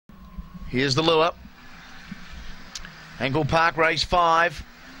Here's the lure. Angle-Park Race 5.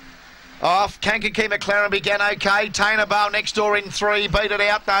 Off, Kankakee McLaren began okay. Tainer Bale next door in 3, beat it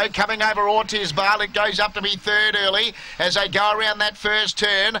out though. Coming over Ortiz Bale, it goes up to be 3rd early as they go around that first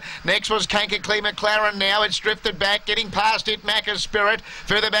turn. Next was Kankakee McLaren now. It's drifted back, getting past it, Macca's Spirit.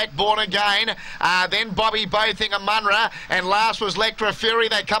 Further back, Born Again. Then Bobby Bothing and Munra. And last was Lectra Fury.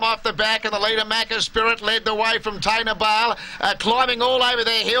 They come off the back and the leader, Macca's Spirit, led the way from Tainer Bale. Climbing all over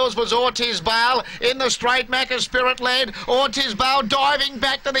their heels was Ortiz Bale. In the straight, Macca's Spirit led. Ortiz Bale diving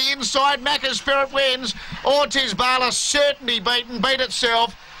back to the inside. Macca's Spirit wins. Ortiz Bale a certainty beat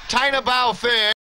itself. Tainer Bale 3rd.